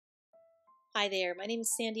Hi there, my name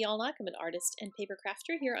is Sandy Allnock. I'm an artist and paper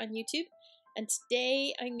crafter here on YouTube, and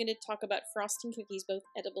today I'm going to talk about frosting cookies, both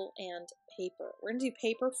edible and paper. We're going to do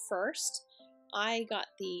paper first. I got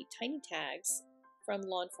the tiny tags from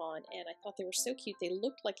Lawn Fawn, and I thought they were so cute. They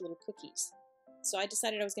looked like little cookies. So I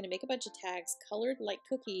decided I was going to make a bunch of tags colored like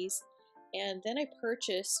cookies, and then I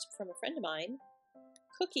purchased from a friend of mine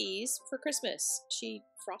cookies for Christmas. She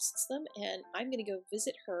frosts them, and I'm going to go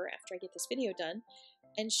visit her after I get this video done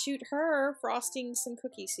and shoot her frosting some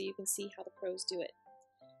cookies so you can see how the pros do it.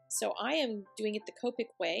 So I am doing it the Copic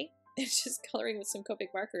way, just coloring with some Copic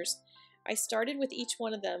markers. I started with each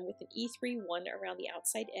one of them with an E3 around the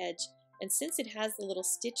outside edge, and since it has the little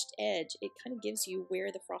stitched edge, it kind of gives you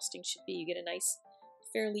where the frosting should be. You get a nice,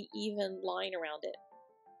 fairly even line around it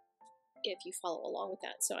if you follow along with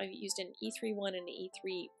that. So I've used an E3 and an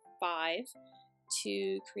E3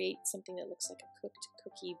 to create something that looks like a cooked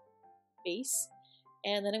cookie base.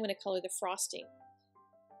 And then I'm going to color the frosting.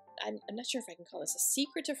 I'm not sure if I can call this a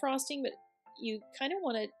secret to frosting, but you kind of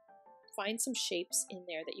want to find some shapes in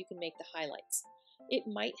there that you can make the highlights. It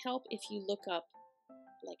might help if you look up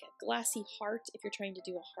like a glassy heart if you're trying to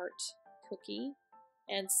do a heart cookie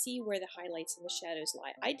and see where the highlights and the shadows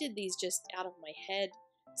lie. I did these just out of my head,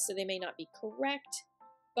 so they may not be correct,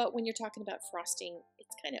 but when you're talking about frosting,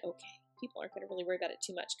 it's kind of okay. People aren't going to really worry about it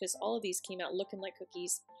too much because all of these came out looking like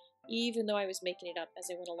cookies, even though I was making it up as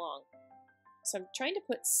I went along. So I'm trying to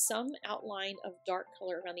put some outline of dark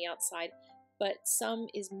color around the outside, but some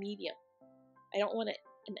is medium. I don't want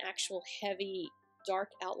an actual heavy dark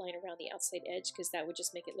outline around the outside edge because that would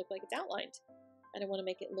just make it look like it's outlined. And I want to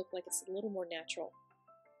make it look like it's a little more natural.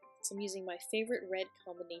 So I'm using my favorite red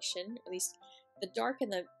combination, at least the dark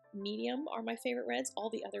and the medium are my favorite reds.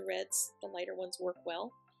 All the other reds, the lighter ones, work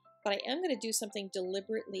well. But I am going to do something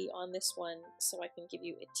deliberately on this one so I can give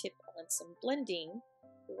you a tip on some blending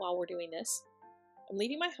while we're doing this. I'm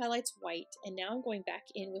leaving my highlights white, and now I'm going back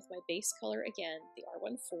in with my base color again, the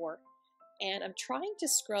R14, and I'm trying to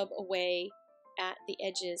scrub away at the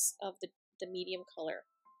edges of the medium color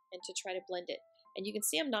and to try to blend it. And you can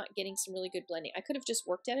see I'm not getting some really good blending. I could have just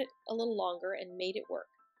worked at it a little longer and made it work,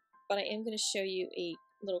 but I am going to show you a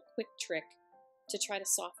little quick trick to try to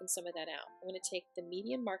soften some of that out. I'm going to take the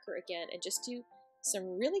medium marker again and just do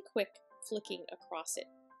some really quick flicking across it,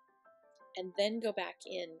 and then go back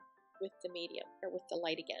in with the medium, or with the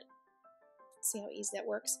light again. See how easy that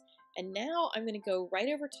works? And now I'm going to go right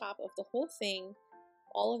over top of the whole thing,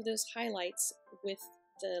 all of those highlights with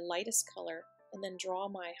the lightest color, and then draw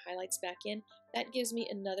my highlights back in. That gives me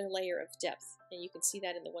another layer of depth, and you can see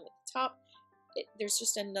that in the one at the top. There's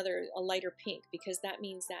just a lighter pink, because that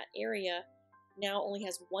means that area now only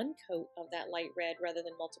has one coat of that light red rather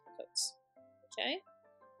than multiple coats. Okay?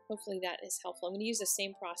 Hopefully that is helpful. I'm going to use the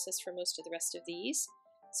same process for most of the rest of these.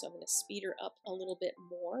 So I'm going to speed her up a little bit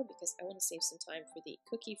more because I want to save some time for the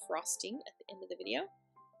cookie frosting at the end of the video.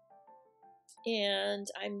 And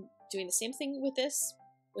I'm doing the same thing with this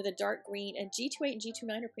with a dark green, and G28 and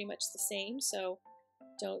G29 are pretty much the same, so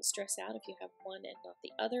don't stress out if you have one and not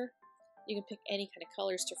the other. You can pick any kind of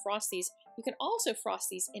colors to frost these. You can also frost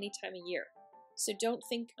these any time of year. So don't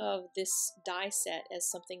think of this die set as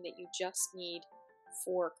something that you just need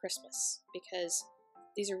for Christmas, because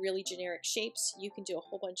these are really generic shapes. You can do a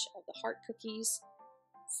whole bunch of the heart cookies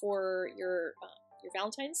for your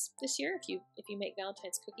Valentine's this year. If you make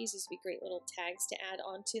Valentine's cookies, these would be great little tags to add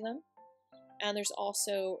onto them. And there's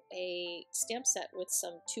also a stamp set with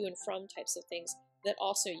some to and from types of things that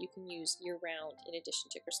also you can use year-round in addition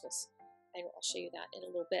to Christmas. And I'll show you that in a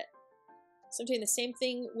little bit. So I'm doing the same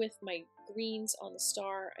thing with my greens on the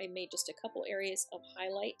star. I made just a couple areas of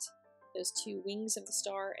highlight, those two wings of the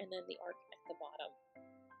star, and then the arc at the bottom.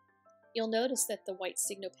 You'll notice that the white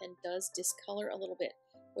Signo pen does discolor a little bit,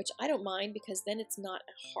 which I don't mind because then it's not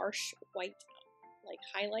a harsh white like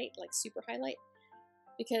highlight, like super highlight,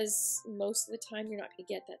 because most of the time you're not going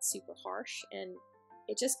to get that super harsh, and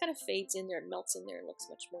it just kind of fades in there and melts in there and looks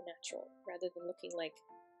much more natural rather than looking like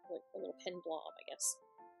a little pen blob, I guess.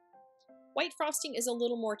 White frosting is a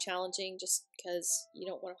little more challenging just because you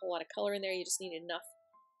don't want a whole lot of color in there. You just need enough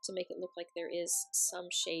to make it look like there is some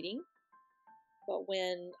shading. But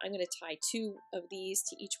when I'm going to tie two of these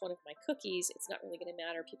to each one of my cookies, it's not really going to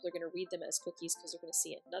matter. People are going to read them as cookies because they're going to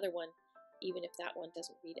see another one, even if that one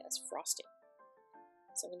doesn't read as frosting.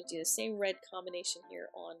 So I'm going to do the same red combination here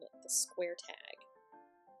on the square tag.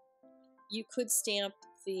 You could stamp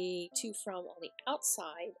the to from on the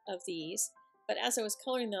outside of these, but as I was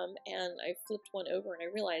coloring them and I flipped one over and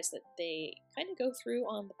I realized that they kind of go through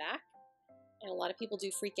on the back, and a lot of people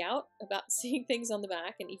do freak out about seeing things on the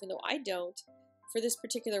back, and even though I don't, for this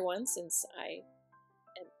particular one, since I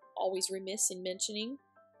am always remiss in mentioning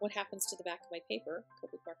what happens to the back of my paper.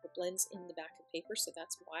 Copic marker blends in the back of paper, so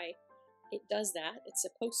that's why it does that. It's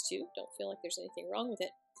supposed to. Don't feel like there's anything wrong with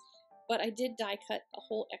it. But I did die cut a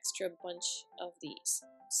whole extra bunch of these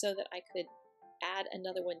so that I could add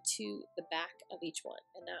another one to the back of each one,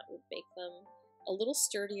 and that would make them a little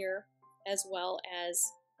sturdier, as well as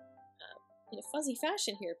in a fuzzy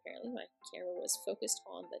fashion here. Apparently my camera was focused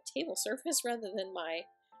on the table surface rather than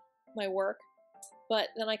my work. But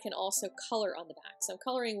then I can also color on the back. So I'm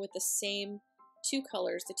coloring with the same two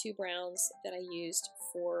colors, the two browns that I used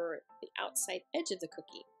for the outside edge of the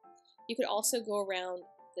cookie. You could also go around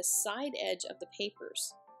the side edge of the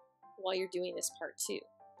papers while you're doing this part too.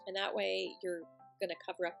 And that way you're going to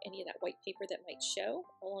cover up any of that white paper that might show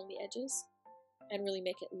along the edges and really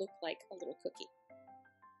make it look like a little cookie.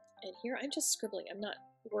 And here I'm just scribbling. I'm not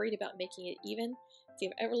worried about making it even. If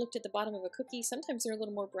you've ever looked at the bottom of a cookie, sometimes they're a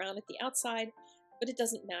little more brown at the outside, but it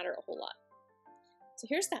doesn't matter a whole lot. So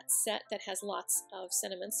here's that set that has lots of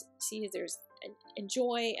sentiments. See, there's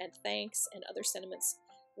enjoy and thanks and other sentiments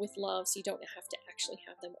with love, so you don't have to actually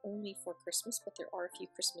have them only for Christmas, but there are a few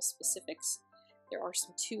Christmas specifics. There are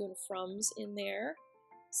some to and froms in there,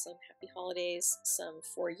 some happy holidays, some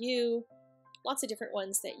for you, lots of different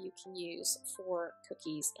ones that you can use for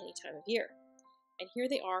cookies any time of year. And here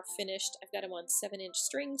they are finished. I've got them on 7-inch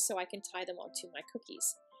strings so I can tie them onto my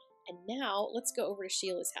cookies. And now let's go over to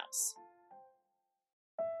Sheila's house.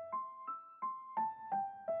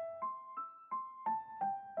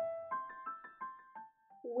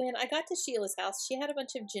 When I got to Sheila's house, she had a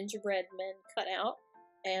bunch of gingerbread men cut out,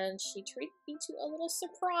 and she treated me to a little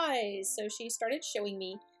surprise. So she started showing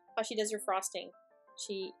me how she does her frosting.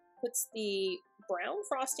 She puts the brown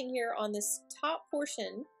frosting here on this top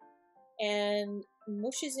portion and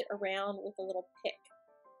mushes it around with a little pick.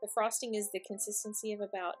 The frosting is the consistency of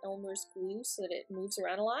about Elmer's glue so that it moves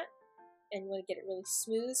around a lot, and you want to get it really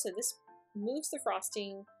smooth. So this moves the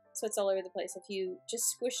frosting so it's all over the place. If you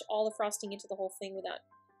just squish all the frosting into the whole thing without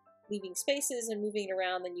leaving spaces and moving it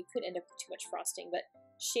around, then you could end up with too much frosting, but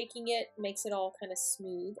shaking it makes it all kind of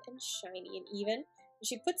smooth and shiny and even. And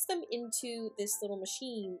she puts them into this little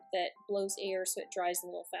machine that blows air so it dries them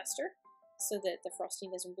a little faster so that the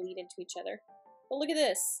frosting doesn't bleed into each other. But look at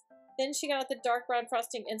this. Then she got out the dark brown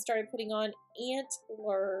frosting and started putting on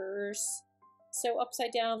antlers. So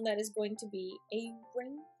upside down, that is going to be a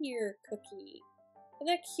reindeer cookie. Isn't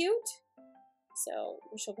that cute? So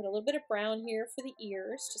she'll put a little bit of brown here for the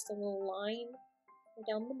ears, just a little line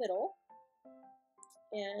down the middle.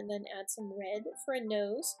 And then add some red for a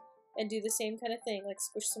nose. And do the same kind of thing, like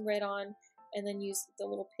squish some red on and then use the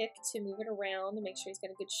little pick to move it around and make sure he's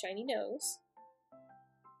got a good shiny nose.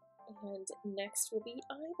 And next will be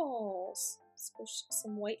eyeballs. Squish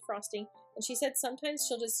some white frosting. And she said sometimes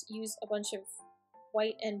she'll just use a bunch of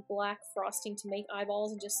white and black frosting to make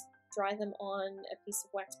eyeballs and just dry them on a piece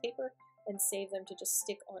of wax paper and save them to just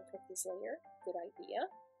stick on cookies later. Good idea.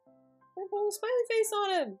 And put a little smiley face on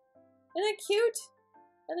him. Isn't that cute?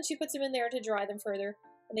 And then she puts them in there to dry them further.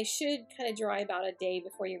 And they should kind of dry about a day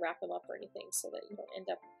before you wrap them up or anything so that you don't end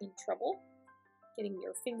up in trouble getting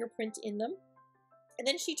your fingerprint in them. And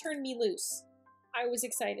then she turned me loose. I was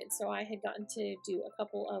excited, so I had gotten to do a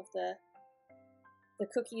couple of the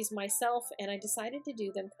cookies myself, and I decided to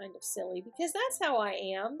do them kind of silly because that's how I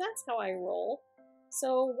am. That's how I roll.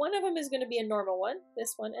 So one of them is going to be a normal one,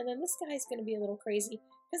 this one, and then this guy's going to be a little crazy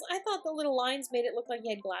because I thought the little lines made it look like he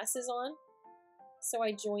had glasses on. So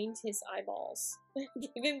I joined his eyeballs,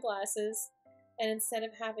 gave him glasses, and instead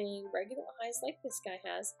of having regular eyes like this guy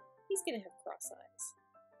has, he's going to have cross eyes.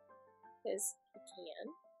 Because he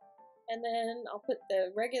can. And then I'll put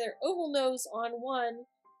the regular oval nose on one,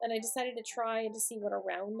 and I decided to try to see what a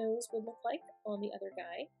round nose would look like on the other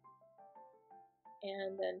guy.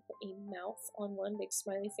 And then put a mouth on one, big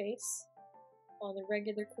smiley face, on the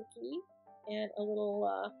regular cookie, and a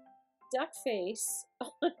little duck face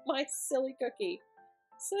on my silly cookie.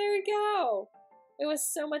 So there we go. It was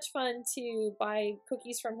so much fun to buy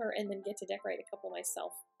cookies from her and then get to decorate a couple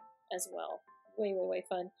myself as well. Way, way, way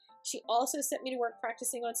fun. She also sent me to work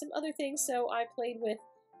practicing on some other things, so I played with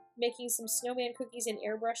making some snowman cookies and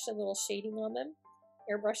airbrushed a little shading on them.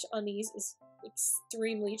 Airbrush on these is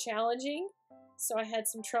extremely challenging, so I had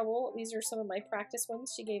some trouble. These are some of my practice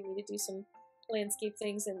ones. She gave me to do some landscape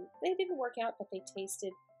things, and they didn't work out, but they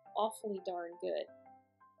tasted awfully darn good.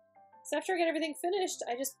 So after I got everything finished,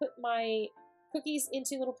 I just put my cookies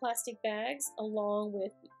into little plastic bags along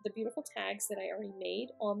with the beautiful tags that I already made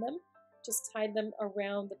on them. Just tied them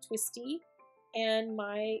around the twisty, and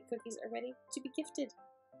my cookies are ready to be gifted.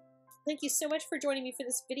 Thank you so much for joining me for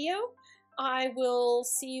this video. I will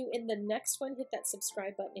see you in the next one. Hit that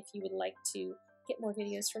subscribe button if you would like to get more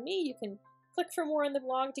videos from me. You can click for more on the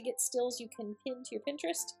blog to get stills you can pin to your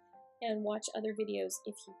Pinterest and watch other videos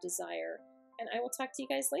if you desire. And I will talk to you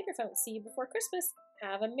guys later if I don't see you before Christmas.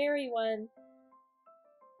 Have a merry one.